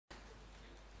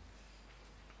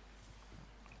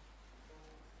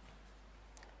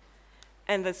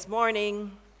And this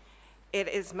morning, it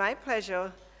is my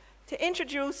pleasure to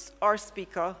introduce our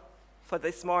speaker for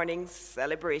this morning's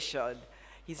celebration.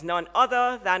 He's none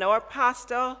other than our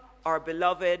pastor, our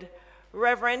beloved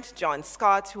Rev John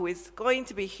Scott, who is going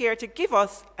to be here to give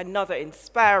us another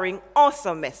inspiring,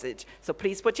 awesome message. So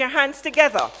please put your hands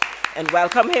together and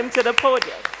welcome him to the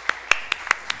podium.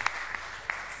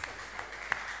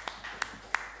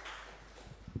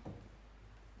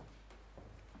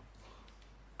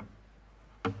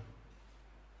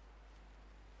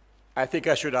 I think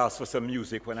I should ask for some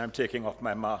music when I'm taking off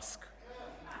my mask.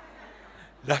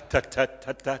 La, ta, ta,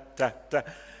 ta, ta, ta, ta.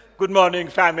 Good morning,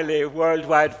 family,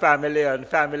 worldwide family, and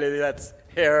family that's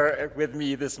here with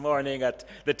me this morning at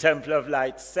the Temple of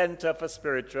Light Center for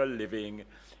Spiritual Living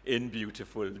in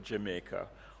beautiful Jamaica.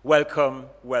 Welcome,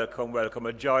 welcome, welcome.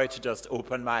 A joy to just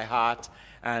open my heart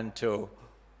and to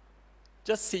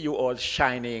just see you all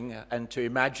shining and to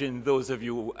imagine those of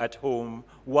you at home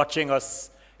watching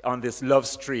us on this love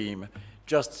stream,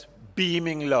 just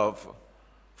beaming love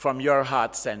from your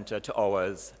heart center to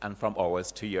ours and from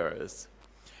ours to yours.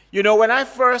 You know, when I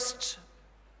first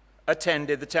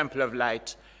attended the Temple of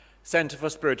Light Center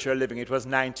for Spiritual Living, it was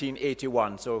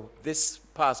 1981, so this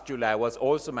past July was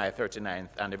also my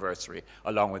 39th anniversary,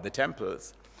 along with the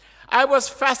temples. I was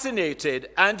fascinated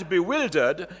and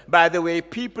bewildered by the way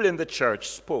people in the church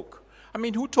spoke. I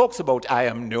mean, who talks about I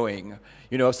am knowing?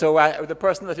 You know, so the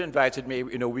person that invited me,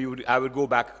 you know, I would go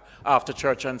back after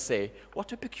church and say,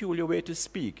 what a peculiar way to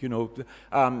speak. You know,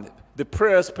 the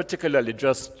prayers particularly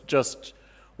just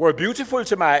were beautiful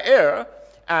to my ear,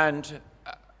 and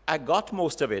I got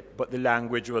most of it, but the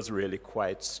language was really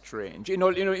quite strange. You know,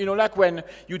 like when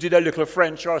you did a little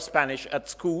French or Spanish at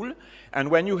school, and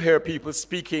when you hear people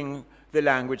speaking the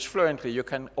language fluently, you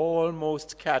can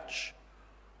almost catch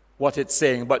what it's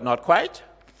saying, but not quite.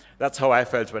 That's how I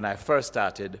felt when I first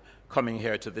started coming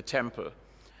here to the temple.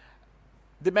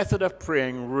 The method of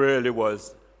praying really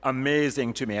was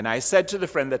amazing to me, and I said to the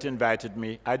friend that invited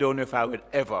me, I don't know if I would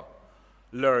ever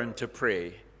learn to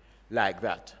pray like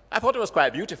that. I thought it was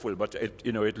quite beautiful, but I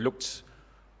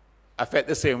felt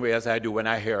the same way as I do when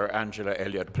I hear Angela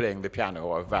Elliott playing the piano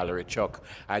or Valerie Chuck.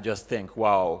 I just think,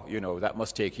 wow, you know, that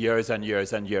must take years and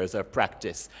years and years of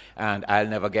practice, and I'll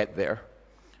never get there.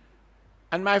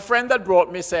 And my friend that brought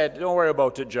me said, don't worry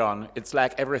about it, John. It's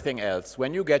like everything else.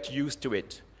 When you get used to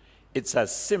it, it's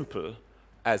as simple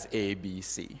as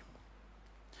ABC.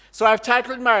 So I've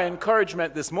titled my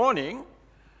encouragement this morning,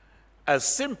 As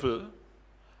Simple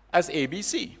as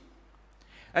ABC.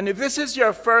 And if this is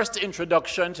your first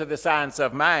introduction to the science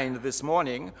of mind this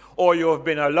morning, or you have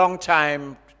been a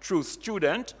long-time truth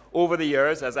student over the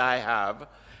years, as I have,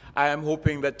 I am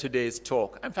hoping that today's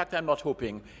talk, in fact, I'm not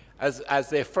hoping, as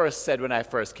they first said when I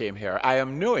first came here, I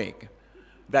am knowing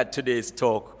that today's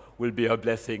talk will be a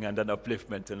blessing and an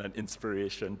upliftment and an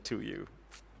inspiration to you.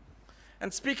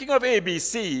 And speaking of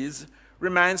ABCs,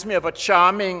 reminds me of a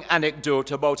charming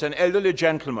anecdote about an elderly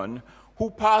gentleman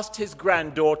who passed his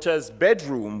granddaughter's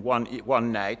bedroom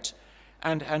one night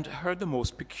and heard the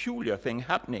most peculiar thing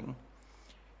happening.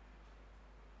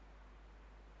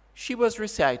 She was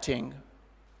reciting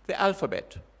the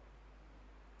alphabet.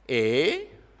 A,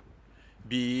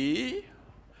 B,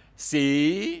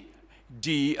 C,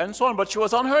 D, and so on. But she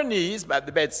was on her knees at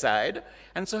the bedside.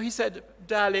 And so he said,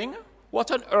 darling,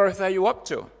 what on earth are you up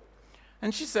to?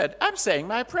 And she said, I'm saying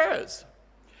my prayers.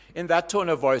 In that tone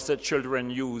of voice that children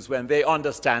use when they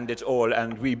understand it all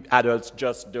and we adults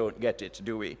just don't get it,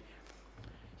 do we?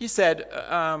 He said,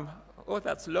 oh,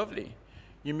 that's lovely.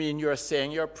 You mean you're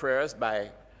saying your prayers by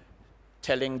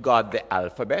telling God the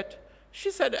alphabet?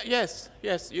 She said, yes.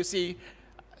 You see,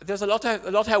 there's a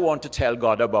lot I want to tell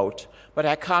God about, but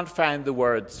I can't find the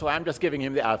words, so I'm just giving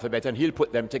him the alphabet and he'll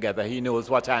put them together. He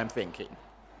knows what I'm thinking.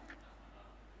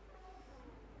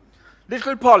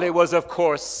 Little Polly was, of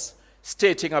course,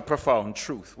 stating a profound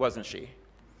truth, wasn't she?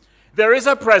 There is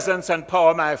a presence and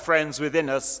power, my friends, within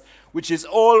us, which is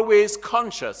always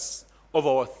conscious of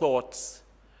our thoughts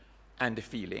and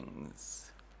feelings,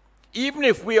 even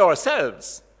if we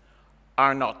ourselves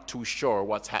are not too sure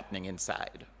what's happening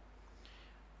inside.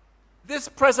 This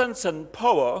presence and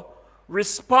power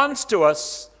responds to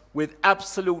us with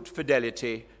absolute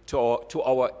fidelity to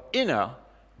our inner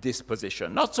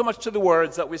disposition. Not so much to the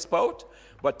words that we spoke,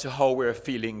 but to how we're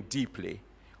feeling deeply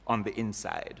on the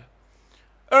inside.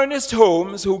 Ernest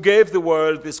Holmes, who gave the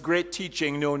world this great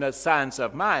teaching known as Science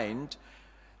of Mind,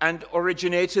 and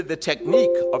originated the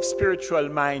technique of spiritual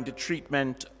mind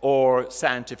treatment or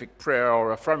scientific prayer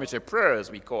or affirmative prayer,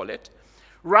 as we call it,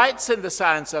 writes in the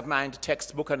Science of Mind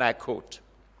textbook, and I quote,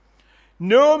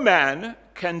 "No man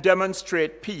can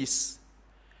demonstrate peace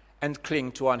and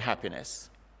cling to unhappiness.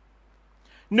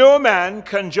 No man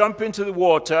can jump into the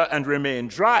water and remain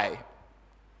dry.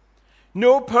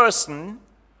 No person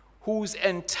whose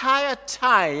entire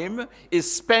time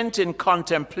is spent in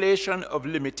contemplation of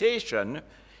limitation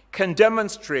can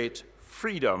demonstrate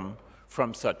freedom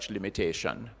from such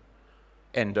limitation.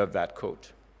 End of that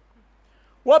quote.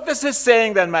 What this is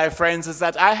saying then, my friends, is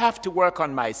that I have to work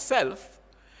on myself,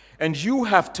 and you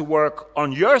have to work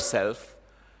on yourself,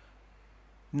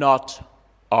 not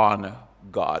on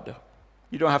God.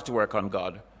 You don't have to work on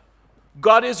God.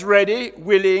 God is ready,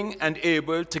 willing, and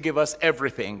able to give us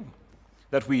everything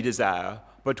that we desire,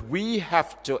 but we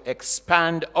have to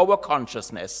expand our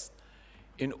consciousness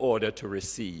in order to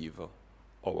receive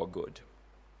our good.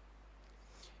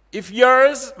 If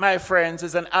yours, my friends,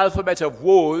 is an alphabet of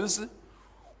woes,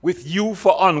 with U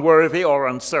for unworthy or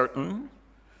uncertain,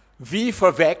 V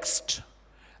for vexed,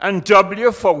 and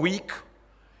W for weak,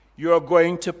 you're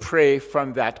going to pray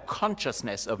from that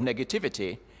consciousness of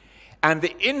negativity, and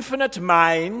the infinite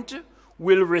mind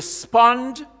will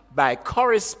respond by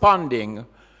corresponding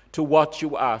to what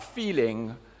you are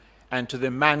feeling and to the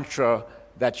mantra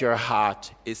that your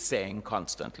heart is saying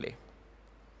constantly.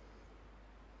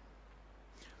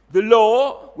 The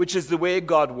law, which is the way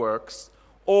God works,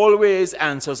 always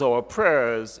answers our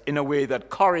prayers in a way that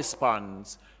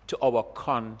corresponds to our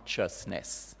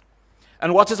consciousness.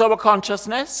 And what is our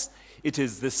consciousness? It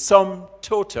is the sum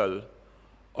total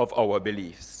of our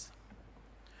beliefs.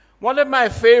 One of my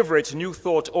favorite New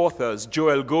Thought authors,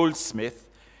 Joel Goldsmith,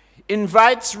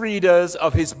 invites readers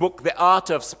of his book, The Art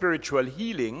of Spiritual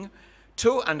Healing,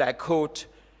 to, and I quote,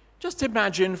 just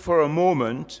imagine for a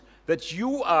moment that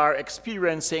you are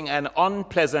experiencing an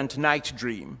unpleasant night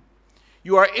dream.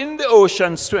 You are in the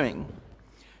ocean swimming.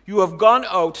 You have gone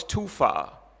out too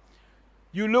far.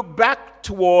 You look back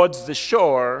towards the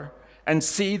shore and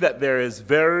see that there is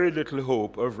very little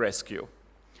hope of rescue.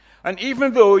 And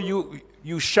even though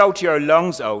you shout your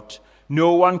lungs out,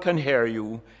 no one can hear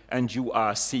you, and you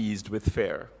are seized with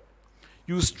fear.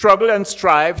 You struggle and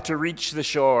strive to reach the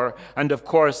shore, and of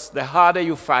course, the harder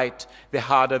you fight, the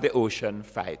harder the ocean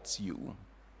fights you.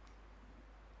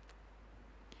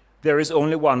 There is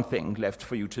only one thing left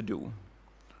for you to do: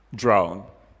 drown.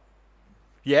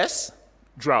 Yes,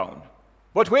 drown.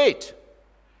 But wait,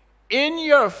 in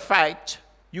your fight,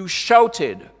 you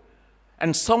shouted,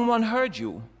 and someone heard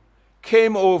you,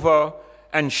 came over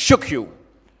and shook you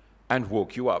and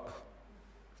woke you up.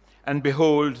 And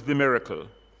behold the miracle.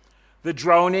 The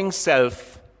drowning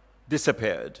self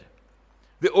disappeared.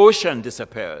 The ocean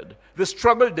disappeared. The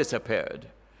struggle disappeared.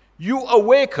 You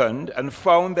awakened and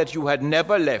found that you had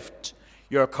never left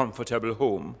your comfortable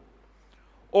home.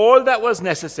 All that was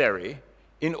necessary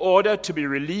in order to be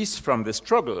released from the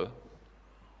struggle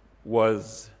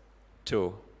was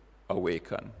to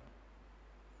awaken.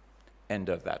 End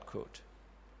of that quote.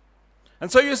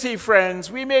 And so you see,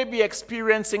 friends, we may be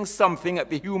experiencing something at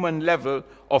the human level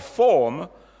of form,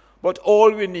 but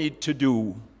all we need to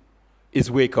do is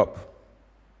wake up.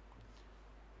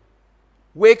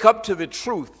 Wake up to the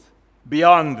truth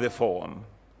beyond the form,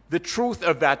 the truth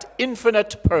of that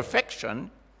infinite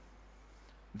perfection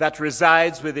that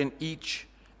resides within each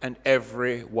and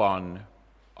every one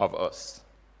of us.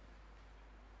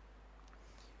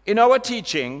 In our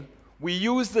teaching, we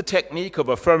use the technique of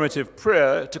affirmative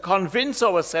prayer to convince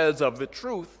ourselves of the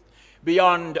truth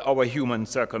beyond our human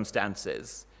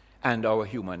circumstances and our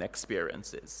human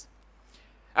experiences.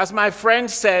 As my friend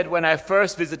said when I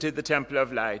first visited the Temple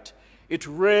of Light, it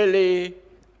really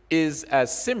is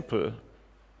as simple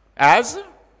as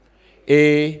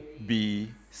A,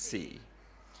 B, C.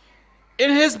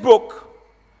 In his book,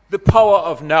 The Power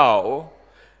of Now,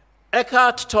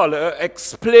 Eckhart Tolle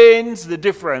explains the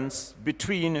difference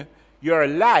between your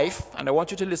life, and I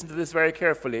want you to listen to this very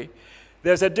carefully.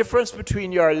 There's a difference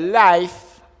between your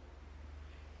life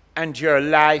and your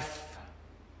life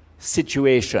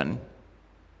situation.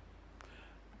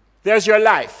 There's your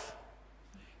life.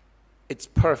 It's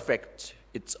perfect.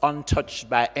 It's untouched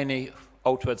by any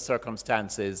outward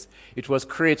circumstances. It was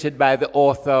created by the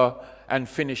author and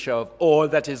finisher of all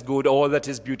that is good, all that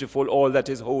is beautiful, all that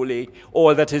is holy,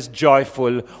 all that is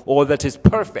joyful, all that is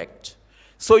perfect.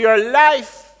 So your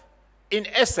life, in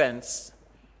essence,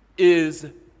 is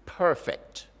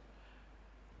perfect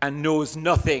and knows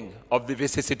nothing of the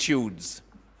vicissitudes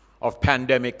of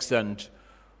pandemics and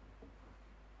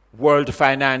world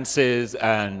finances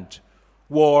and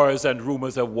wars and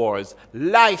rumors of wars.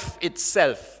 Life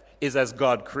itself is as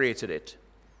God created it.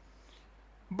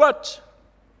 But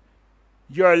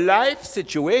your life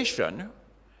situation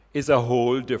is a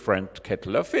whole different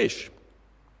kettle of fish.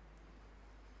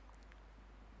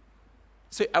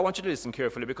 So I want you to listen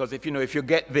carefully, because if you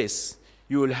get this,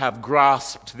 you will have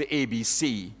grasped the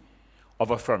ABC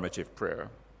of affirmative prayer.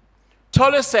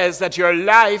 Toller says that your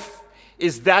life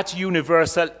is that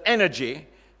universal energy,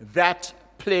 that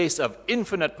place of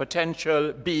infinite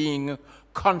potential, being,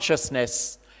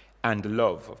 consciousness, and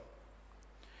love.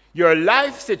 Your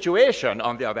life situation,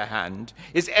 on the other hand,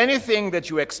 is anything that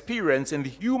you experience in the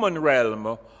human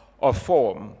realm or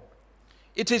form.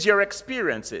 It is your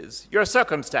experiences, your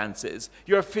circumstances,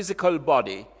 your physical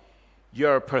body,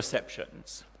 your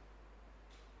perceptions.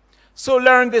 So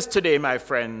learn this today, my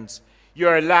friends.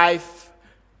 Your life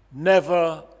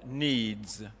never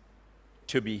needs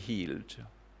to be healed.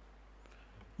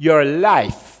 Your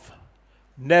life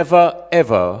never,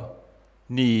 ever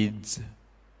needs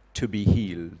to be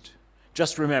healed.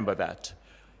 Just remember that.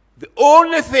 The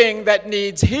only thing that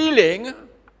needs healing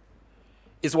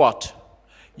is what?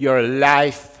 Your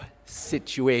life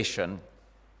situation.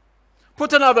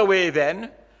 Put another way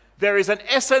then, there is an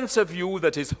essence of you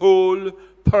that is whole,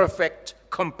 perfect,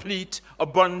 complete,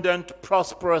 abundant,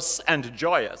 prosperous, and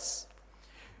joyous.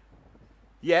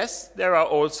 Yes, there are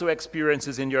also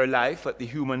experiences in your life at the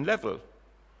human level.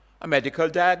 A medical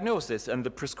diagnosis and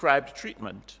the prescribed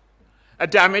treatment. A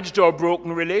damaged or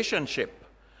broken relationship.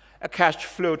 A cash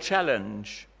flow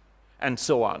challenge, and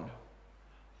so on.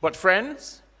 But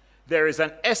friends, there is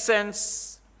an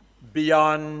essence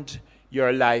beyond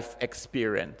your life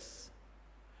experience.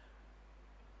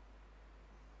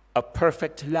 A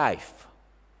perfect life,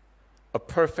 a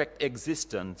perfect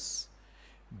existence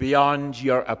beyond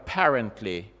your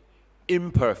apparently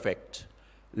imperfect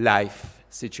life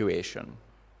situation.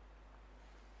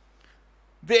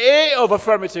 The A of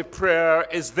affirmative prayer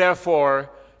is therefore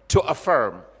to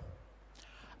affirm.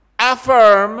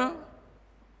 Affirm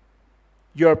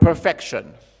your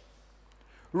perfection.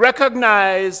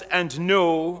 Recognize and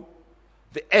know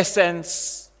the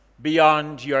essence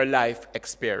beyond your life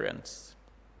experience.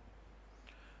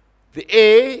 The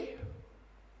A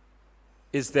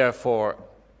is therefore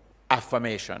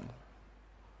affirmation.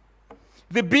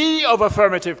 The B of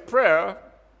affirmative prayer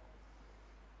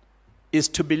is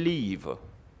to believe.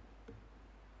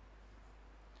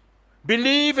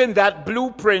 Believe in that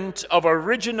blueprint of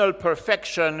original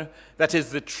perfection that is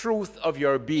the truth of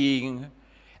your being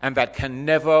and that can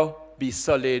never be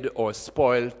sullied or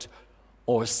spoilt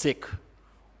or sick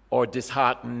or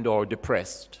disheartened or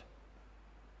depressed.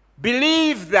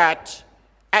 Believe that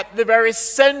at the very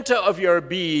center of your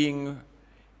being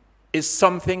is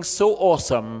something so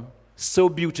awesome, so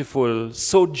beautiful,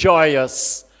 so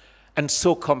joyous, and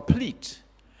so complete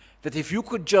that if you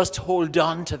could just hold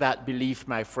on to that belief,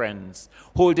 my friends,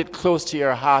 hold it close to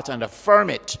your heart and affirm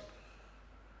it,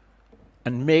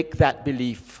 and make that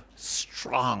belief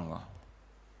strong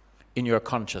in your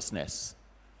consciousness,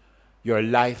 your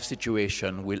life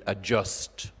situation will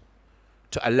adjust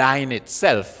to align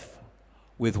itself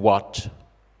with what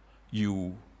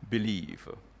you believe.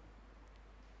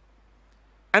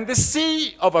 And the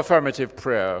C of affirmative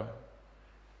prayer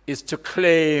is to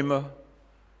claim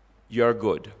your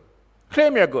good.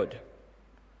 Claim your good.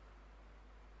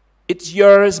 It's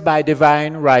yours by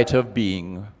divine right of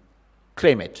being.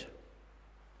 Claim it.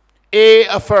 A,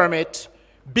 affirm it.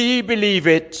 B, believe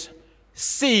it.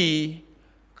 C,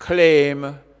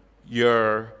 claim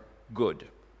your good.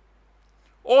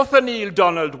 Author Neale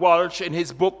Donald Walsh, in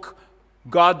his book,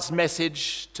 God's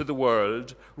Message to the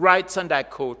World, writes, and I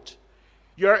quote,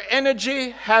 "Your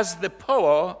energy has the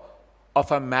power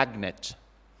of a magnet."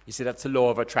 You see, that's the law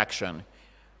of attraction.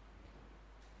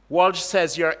 Walsh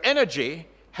says, your energy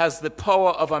has the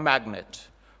power of a magnet.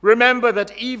 Remember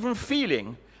that even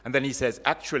feeling, and then he says,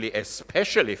 actually,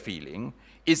 especially feeling,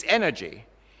 is energy.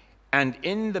 And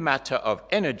in the matter of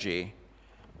energy,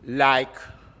 like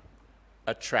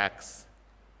attracts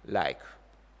like.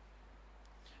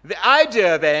 The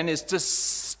idea then is to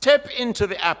step into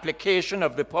the application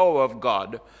of the power of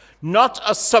God, not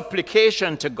a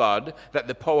supplication to God that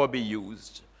the power be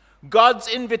used. God's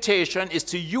invitation is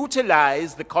to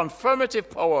utilize the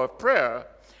confirmative power of prayer,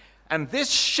 and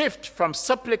this shift from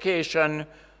supplication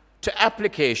to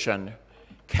application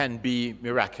can be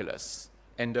miraculous.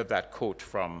 End of that quote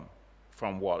from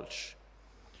Walsh.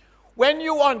 When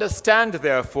you understand,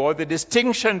 therefore, the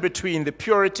distinction between the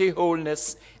purity,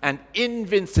 wholeness, and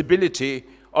invincibility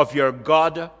of your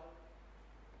God-given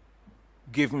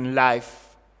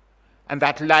life, and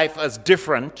that life as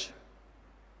different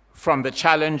from the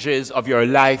challenges of your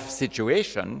life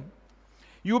situation,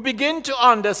 you begin to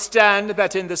understand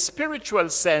that in the spiritual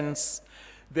sense,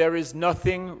 there is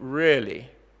nothing really,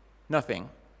 nothing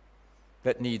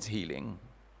that needs healing.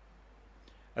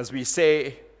 As we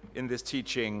say in this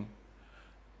teaching,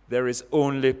 there is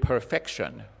only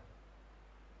perfection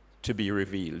to be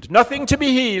revealed. Nothing to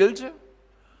be healed,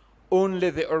 only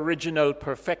the original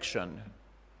perfection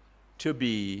to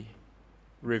be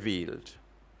revealed.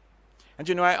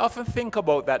 And I often think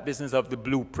about that business of the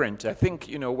blueprint. I think,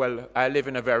 well, I live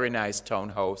in a very nice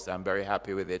townhouse. I'm very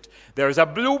happy with it. There is a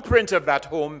blueprint of that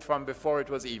home from before it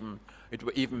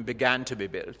even began to be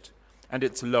built. And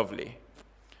it's lovely.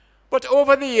 But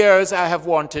over the years, I have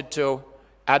wanted to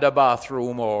add a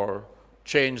bathroom or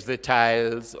change the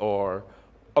tiles or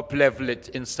up-level it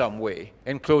in some way,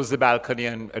 enclose the balcony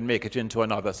and make it into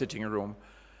another sitting room.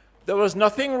 There was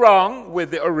nothing wrong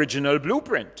with the original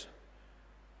blueprint.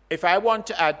 If I want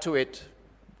to add to it,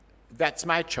 that's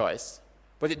my choice.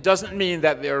 But it doesn't mean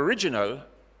that the original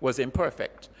was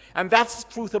imperfect. And that's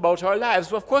the truth about our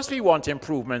lives. Of course, we want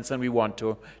improvements and we want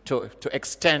to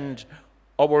extend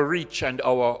our reach and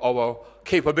our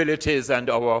capabilities and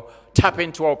tap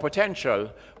into our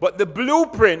potential. But the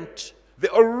blueprint,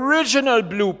 the original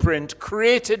blueprint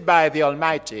created by the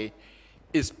Almighty,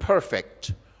 is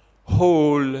perfect,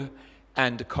 whole,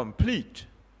 and complete,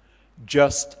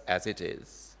 just as it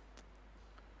is.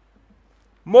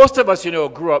 Most of us,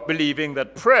 grew up believing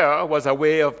that prayer was a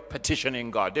way of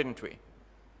petitioning God, didn't we?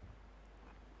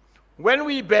 When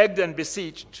we begged and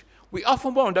beseeched, we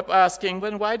often wound up asking,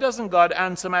 well, why doesn't God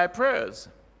answer my prayers?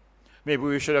 Maybe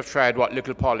we should have tried what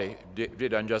little Polly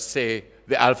did and just say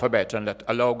the alphabet and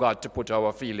allow God to put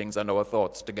our feelings and our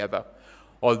thoughts together.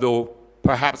 Although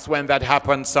perhaps when that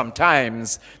happens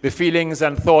sometimes, the feelings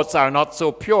and thoughts are not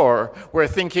so pure. We're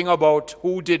thinking about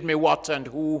who did me what and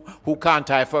who can't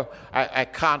I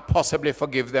can't possibly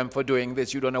forgive them for doing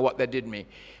this. You don't know what they did me.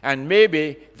 And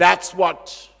maybe that's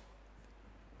what,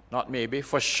 not maybe,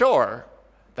 for sure,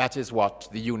 that is what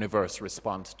the universe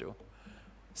responds to.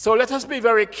 So let us be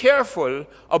very careful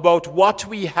about what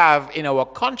we have in our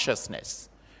consciousnness.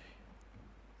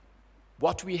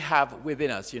 What we have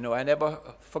within us. I never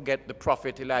forget the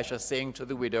prophet Elisha saying to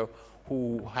the widow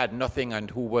who had nothing and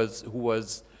who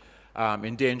was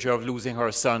in danger of losing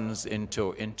her sons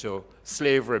into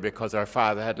slavery because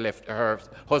her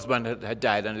husband had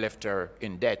died and left her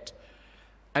in debt.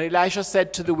 And Elisha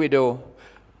said to the widow,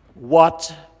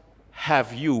 "What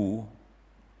have you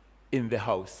in the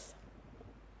house?"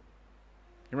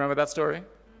 You remember that story?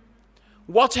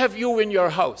 What have you in your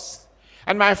house?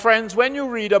 And my friends, when you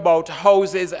read about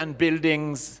houses and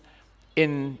buildings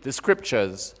in the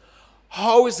scriptures,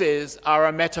 houses are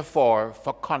a metaphor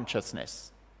for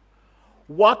consciousness.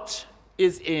 What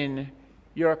is in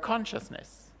your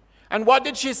consciousness? And what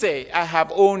did she say? I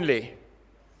have only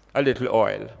a little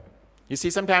oil. You see,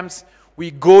 sometimes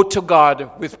we go to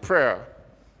God with prayer,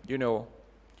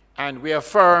 and we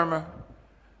affirm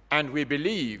and we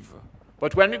believe.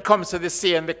 But when it comes to the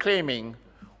say and the claiming,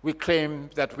 we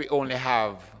claim that we only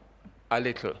have a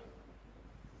little.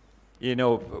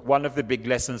 One of the big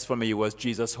lessons for me was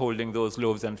Jesus holding those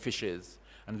loaves and fishes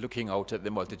and looking out at the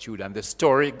multitude. And the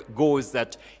story goes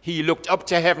that he looked up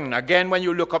to heaven. Again, when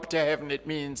you look up to heaven, it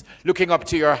means looking up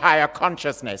to your higher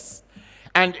consciousness.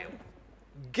 And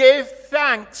gave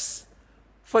thanks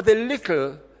for the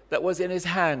little that was in his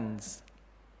hands.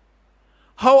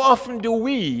 How often do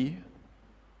we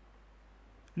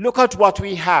look at what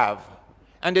we have,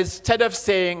 and instead of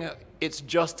saying, it's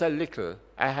just a little,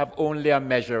 I have only a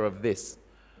measure of this,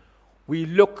 we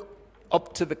look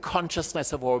up to the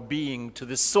consciousness of our being, to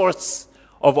the source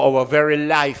of our very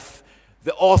life,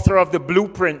 the author of the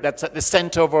blueprint that's at the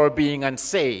center of our being, and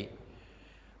say,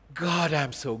 God,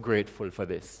 I'm so grateful for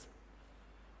this.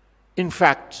 In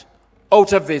fact,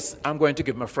 out of this, I'm going to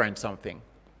give my friend something.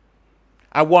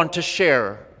 I want to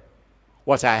share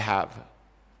what I have.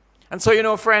 And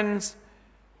so, friends,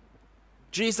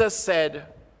 Jesus said,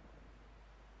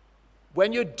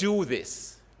 when you do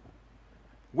this,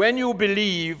 when you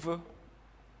believe,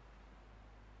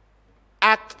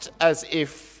 act as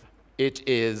if it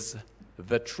is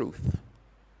the truth,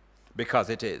 because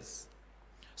it is.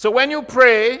 So when you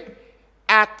pray,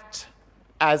 act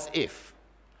as if.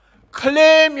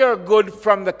 Claim your good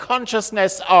from the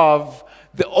consciousness of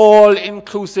the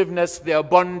all-inclusiveness, the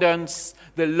abundance,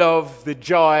 the love, the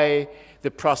joy,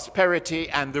 the prosperity,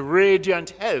 and the radiant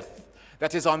health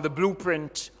that is on the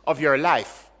blueprint of your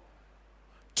life.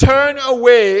 Turn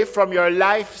away from your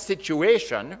life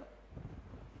situation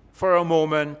for a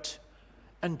moment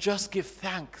and just give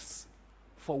thanks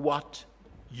for what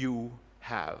you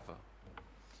have.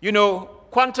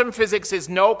 Quantum physics is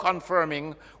now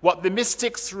confirming what the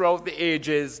mystics throughout the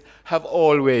ages have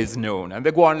always known. And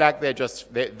they go on like they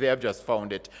have just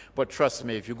found it. But trust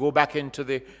me, if you go back into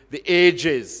the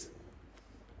ages,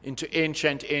 into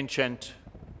ancient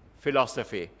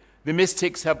philosophy, The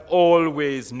mystics have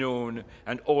always known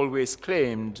and always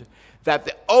claimed that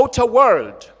the outer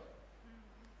world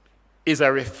is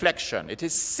a reflection. It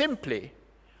is simply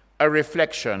a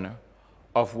reflection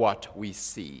of what we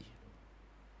see.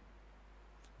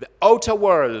 The outer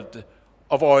world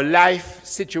of our life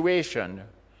situation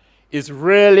is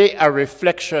really a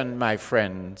reflection, my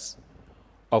friends,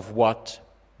 of what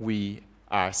we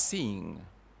are seeing.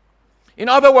 In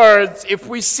other words, if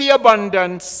we see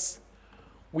abundance,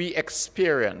 we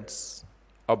experience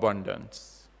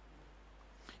abundance.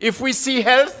 If we see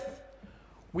health,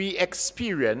 we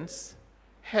experience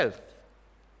health.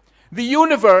 The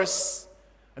universe,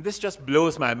 and this just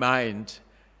blows my mind,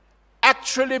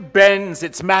 actually bends,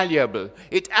 it's malleable.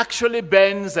 It actually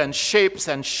bends and shapes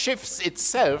and shifts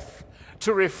itself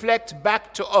to reflect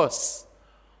back to us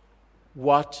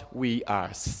what we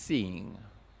are seeing.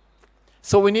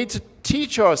 So we need to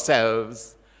teach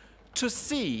ourselves to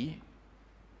see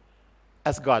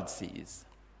as God sees.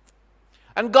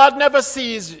 And God never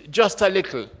sees just a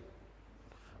little.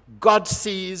 God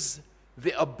sees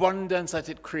the abundance that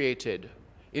it created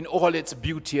in all its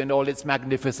beauty and all its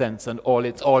magnificence and all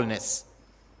its allness.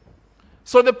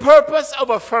 So the purpose of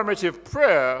affirmative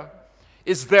prayer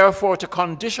is therefore to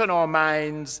condition our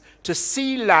minds to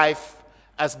see life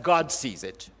as God sees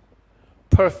it.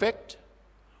 Perfect,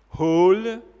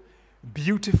 whole,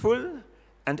 beautiful,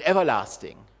 and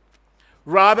everlasting.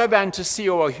 Rather than to see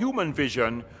our human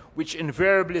vision, which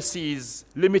invariably sees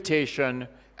limitation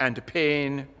and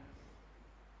pain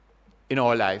in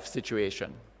our life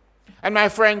situation. And my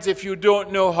friends, if you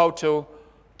don't know how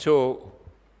to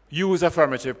use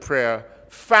affirmative prayer,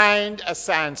 find a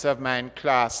Science of Mind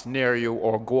class near you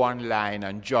or go online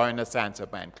and join a Science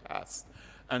of Mind class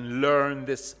and learn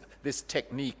this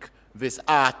technique, this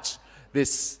art,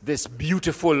 this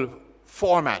beautiful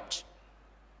format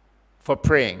for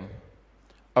praying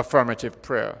affirmative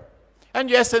prayer. And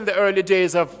yes, in the early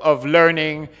days of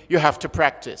learning, you have to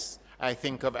practice. I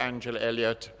think of Angela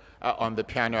Elliott on the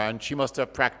piano, and she must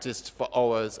have practiced for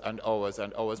hours and hours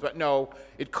and hours. But no,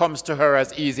 it comes to her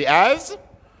as easy as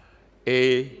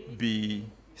A, B,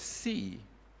 C.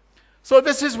 So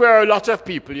this is where a lot of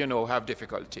people, have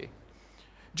difficulty.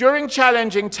 During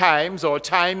challenging times or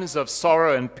times of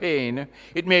sorrow and pain,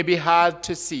 it may be hard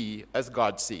to see as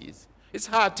God sees. It's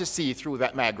hard to see through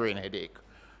that migraine headache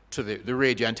to the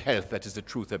radiant health that is the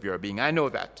truth of your being. I know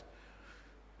that.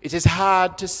 It is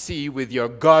hard to see with your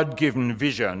God-given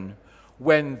vision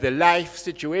when the life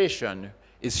situation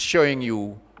is showing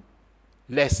you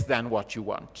less than what you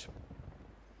want.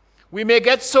 We may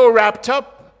get so wrapped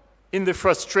up in the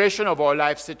frustration of our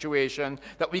life situation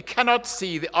that we cannot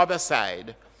see the other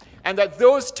side. And at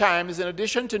those times, in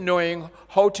addition to knowing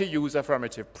how to use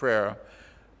affirmative prayer,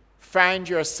 find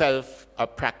yourself a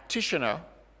practitioner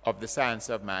of the science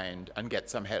of mind and get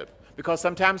some help. Because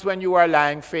sometimes when you are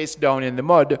lying face down in the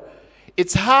mud,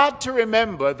 it's hard to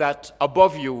remember that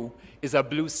above you is a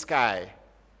blue sky.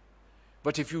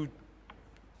 But if you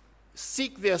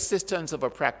seek the assistance of a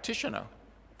practitioner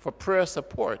for prayer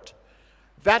support,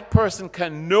 that person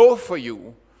can know for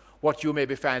you what you may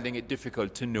be finding it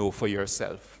difficult to know for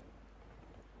yourself.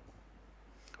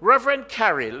 Reverend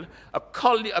Carroll, a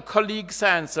colleague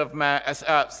Center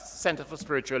for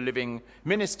Spiritual Living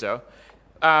minister,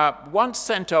 once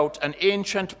sent out an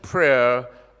ancient prayer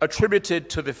attributed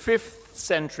to the 5th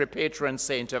century patron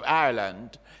saint of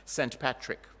Ireland, St.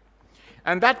 Patrick.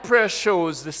 And that prayer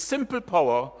shows the simple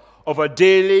power of a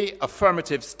daily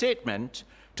affirmative statement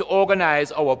to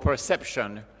organize our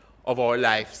perception of our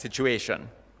life situation,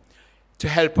 to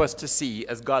help us to see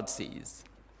as God sees.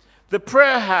 The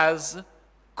prayer has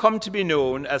come to be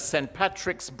known as St.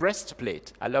 Patrick's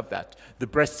breastplate. I love that. The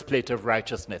breastplate of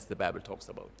righteousness the Bible talks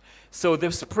about. So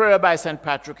this prayer by St.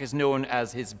 Patrick is known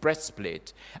as his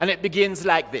breastplate. And it begins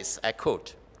like this, I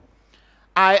quote,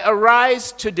 "I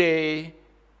arise today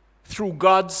through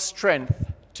God's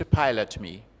strength to pilot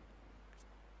me,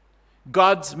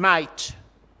 God's might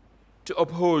to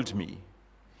uphold me,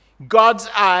 God's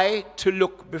eye to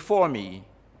look before me,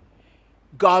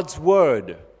 God's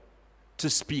word to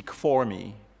speak for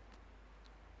me.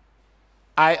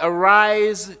 I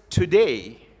arise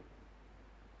today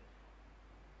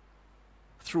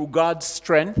through God's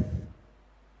strength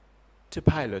to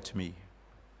pilot me,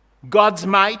 God's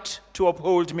might to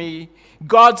uphold me,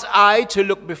 God's eye to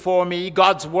look before me,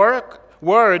 God's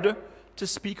word to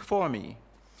speak for me."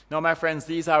 Now, my friends,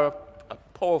 these are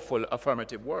powerful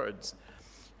affirmative words.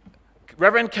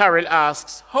 Reverend Carroll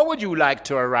asks, how would you like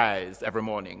to arise every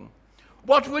morning?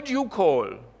 What would you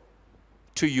call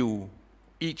to you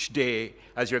each day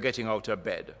as you're getting out of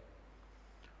bed?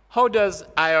 How does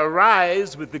I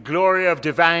arise with the glory of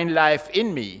divine life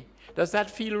in me? Does that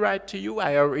feel right to you?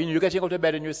 You're getting out of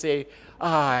bed and you say,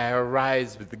 I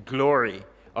arise with the glory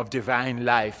of divine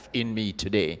life in me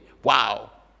today.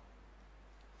 Wow.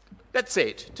 Let's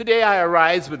say it. Today I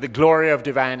arise with the glory of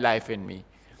divine life in me.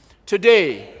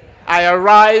 Today I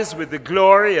arise with the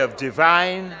glory of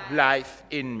divine life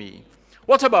in me.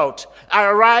 What about, I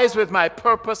arise with my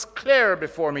purpose clear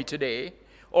before me today,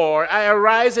 or I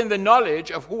arise in the knowledge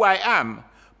of who I am,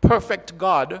 perfect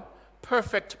God,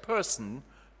 perfect person,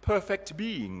 perfect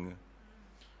being.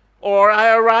 Or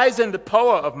I arise in the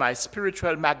power of my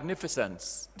spiritual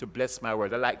magnificence to bless my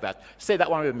word. I like that. Say that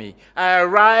one with me. I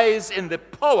arise in the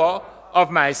power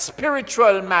of my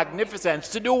spiritual magnificence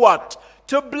to do what?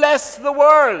 To bless the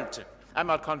world. I'm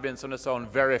not convinced on the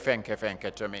sound very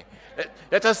fenke to me.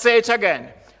 Let us say it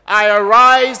again. I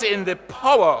arise in the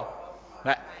power,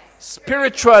 my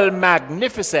spiritual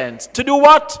magnificence to do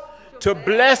what? To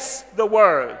bless the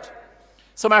world.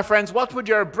 So my friends, what would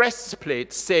your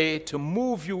breastplate say to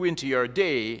move you into your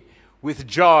day with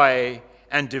joy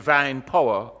and divine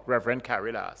power? Reverend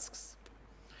Carroll asks.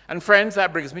 And friends,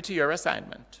 that brings me to your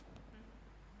assignment.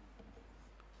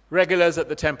 Regulars at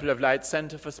the Temple of Light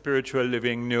Center for Spiritual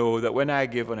Living know that when I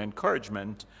give an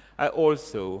encouragement, I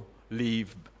also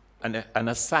leave an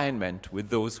assignment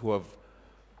with those who have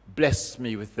blessed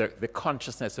me with the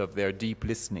consciousness of their deep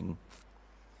listening.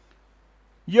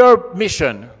 Your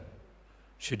mission,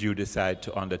 should you decide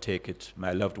to undertake it,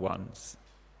 my loved ones,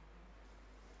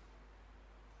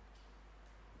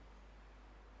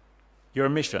 your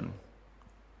mission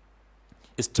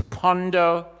is to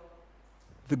ponder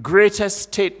the greatest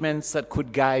statements that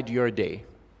could guide your day,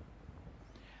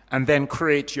 and then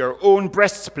create your own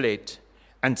breastplate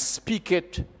and speak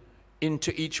it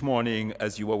into each morning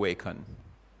as you awaken.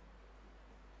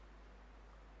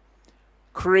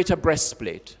 Create a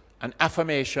breastplate, an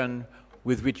affirmation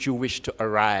with which you wish to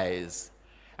arise,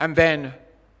 and then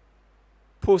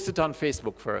post it on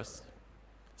Facebook first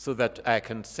so that I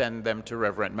can send them to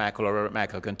Reverend Michael, or Reverend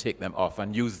Michael can take them off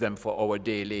and use them for our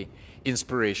daily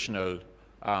inspirational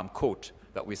quote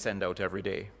that we send out every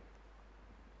day.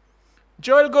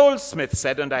 Joel Goldsmith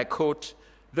said, and I quote,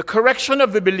 "The correction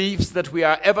of the beliefs that we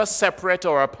are ever separate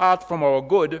or apart from our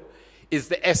good is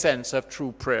the essence of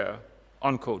true prayer,"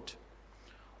 unquote.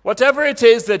 Whatever it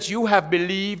is that you have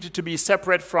believed to be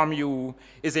separate from you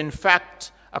is in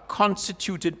fact a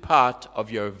constituted part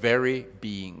of your very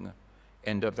being.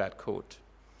 End of that quote.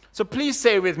 So please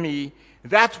say with me,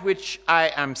 that which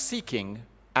I am seeking,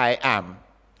 I am.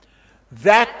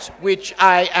 That which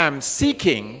I am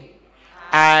seeking,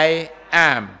 I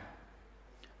am.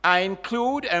 I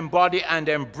include, embody, and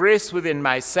embrace within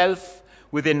myself,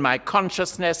 within my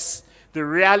consciousness, the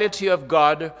reality of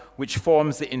God, which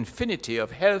forms the infinity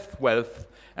of health, wealth,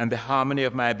 and the harmony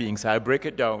of my being. So I'll break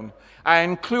it down. I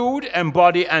include,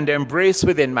 embody, and embrace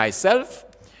within myself.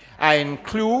 I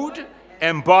include,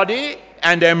 embody,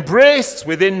 and embrace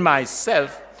within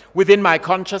myself, within my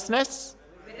consciousness,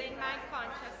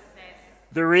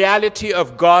 the reality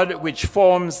of God which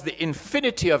forms the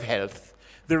infinity of health,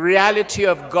 the reality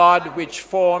of God which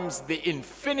forms the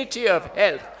infinity of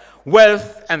health,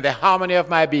 wealth, and the harmony of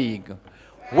my being.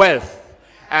 Wealth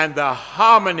and the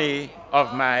harmony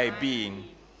of my being.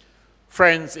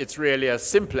 Friends, it's really as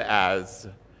simple as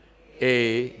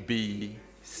A, B,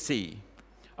 C.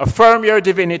 Affirm your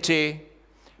divinity,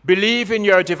 believe in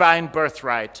your divine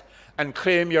birthright, and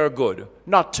claim your good.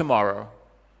 Not tomorrow.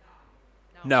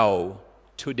 No.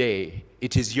 Today,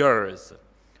 it is yours.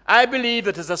 I believe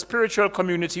that as a spiritual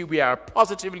community, we are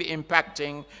positively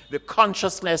impacting the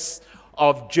consciousness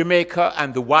of Jamaica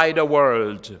and the wider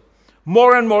world.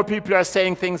 More and more people are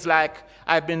saying things like,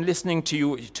 I've been listening to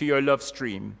you, to your love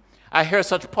stream. I hear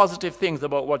such positive things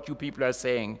about what you people are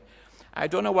saying. I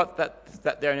don't know what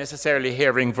that they're necessarily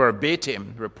hearing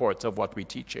verbatim reports of what we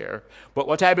teach here, but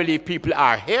what I believe people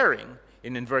are hearing,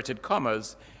 in inverted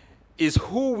commas, is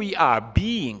who we are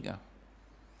being.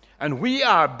 And we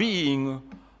are being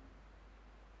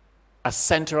a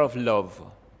center of love,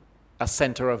 a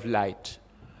center of light,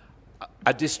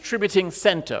 a distributing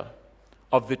center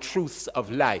of the truths of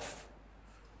life,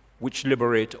 which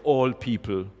liberate all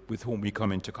people with whom we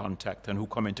come into contact and who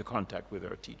come into contact with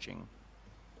our teaching.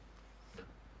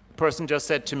 A person just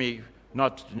said to me,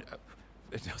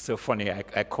 it's so funny,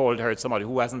 I called her somebody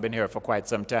who hasn't been here for quite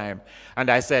some time, and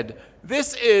I said,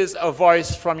 "This is a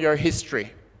voice from your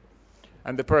history."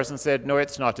 And the person said, "No,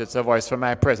 it's not. It's a voice from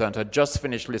my present. I just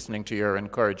finished listening to your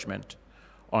encouragement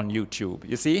on YouTube."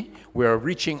 You see, we're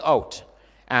reaching out.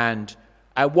 And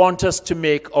I want us to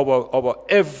make our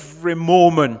every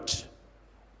moment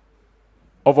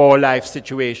of our life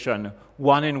situation,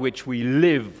 one in which we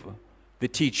live the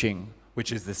teaching,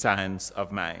 which is the science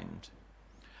of mind.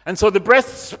 And so the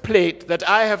breastplate that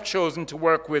I have chosen to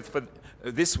work with for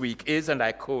this week is, and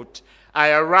I quote, "I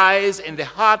arise in the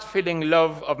heart-filling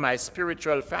love of my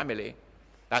spiritual family."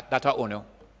 That I honor.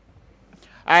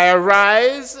 I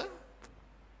arise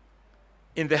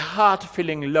in the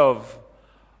heart-filling love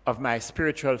of my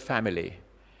spiritual family,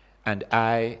 and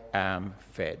I am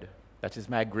fed. That is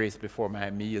my grace before my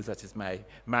meals. That is my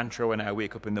mantra when I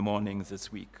wake up in the mornings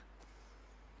this week.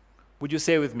 Would you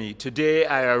say with me, today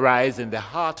I arise in the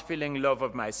heart-filling love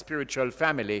of my spiritual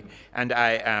family, and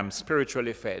I am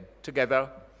spiritually fed. Together.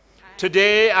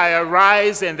 Today I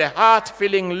arise in the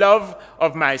heart-filling love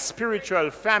of my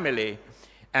spiritual family,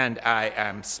 and I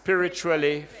am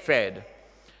spiritually fed.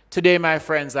 Today, my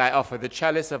friends, I offer the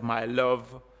chalice of my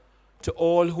love to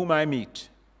all whom I meet.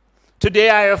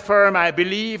 Today I affirm, I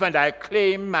believe, and I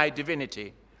claim my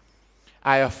divinity.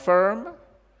 I affirm,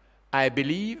 I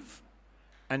believe,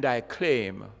 and I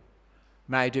claim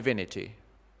my divinity.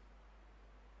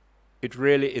 It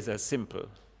really is as simple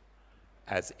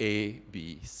as A,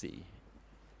 B, C.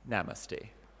 Namaste.